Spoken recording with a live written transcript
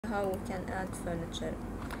how we can add furniture.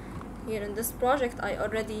 Here in this project I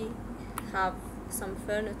already have some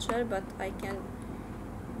furniture, but I can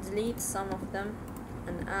delete some of them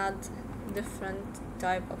and add different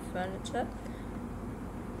type of furniture.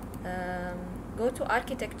 Go to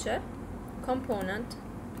architecture, component,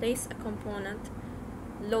 place a component,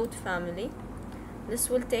 load family. This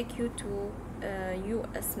will take you to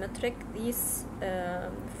US metric. These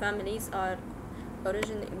families are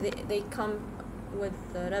originally they come with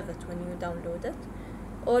Revit when you download it,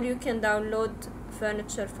 or you can download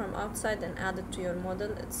furniture from outside and add it to your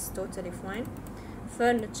model. It's totally fine.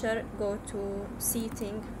 Furniture, go to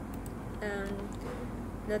seating, and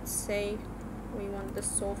let's say we want the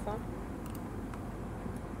sofa.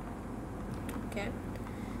 Okay,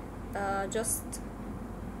 just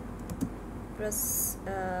press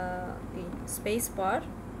the space bar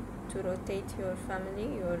to rotate your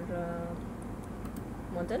family, your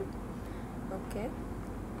model. Okay,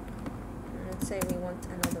 and let's say we want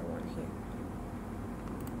another one here,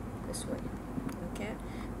 this way. Okay,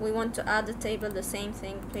 we want to add a table, the same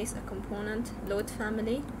thing. Place a component, load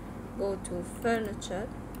family, go to furniture,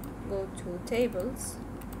 go to tables,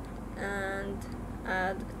 and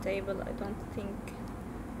add a table. I don't think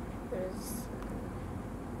there's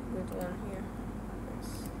a good one here.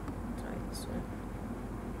 Let's try this one.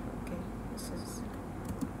 Okay, this is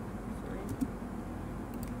fine.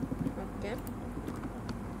 Okay,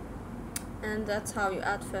 and that's how you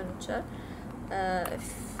add furniture.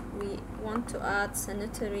 If we want to add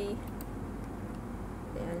sanitary,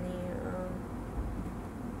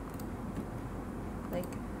 like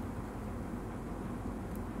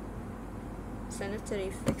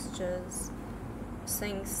sanitary fixtures,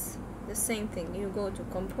 sinks, the same thing. You go to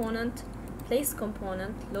component, place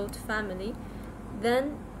component, load family,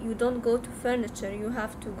 then you don't go to furniture, you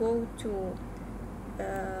have to go to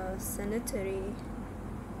sanitary,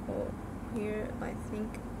 or here I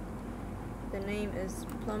think the name is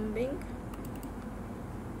plumbing,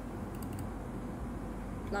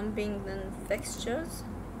 then fixtures.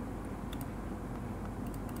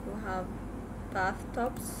 You have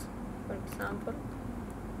bathtubs, for example.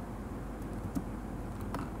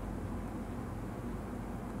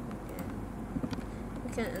 Okay, you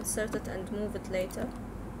can insert it and move it later.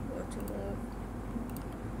 Go to move.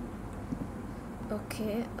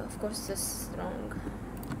 Okay, of course this is wrong.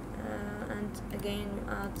 And again you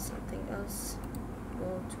add something else.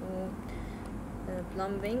 Go to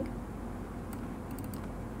plumbing,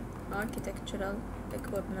 architectural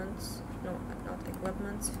equipments, no, not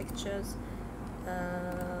equipments, fixtures.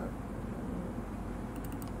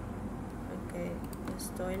 Okay,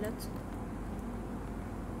 this toilet,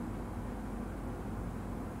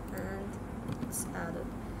 and it's added.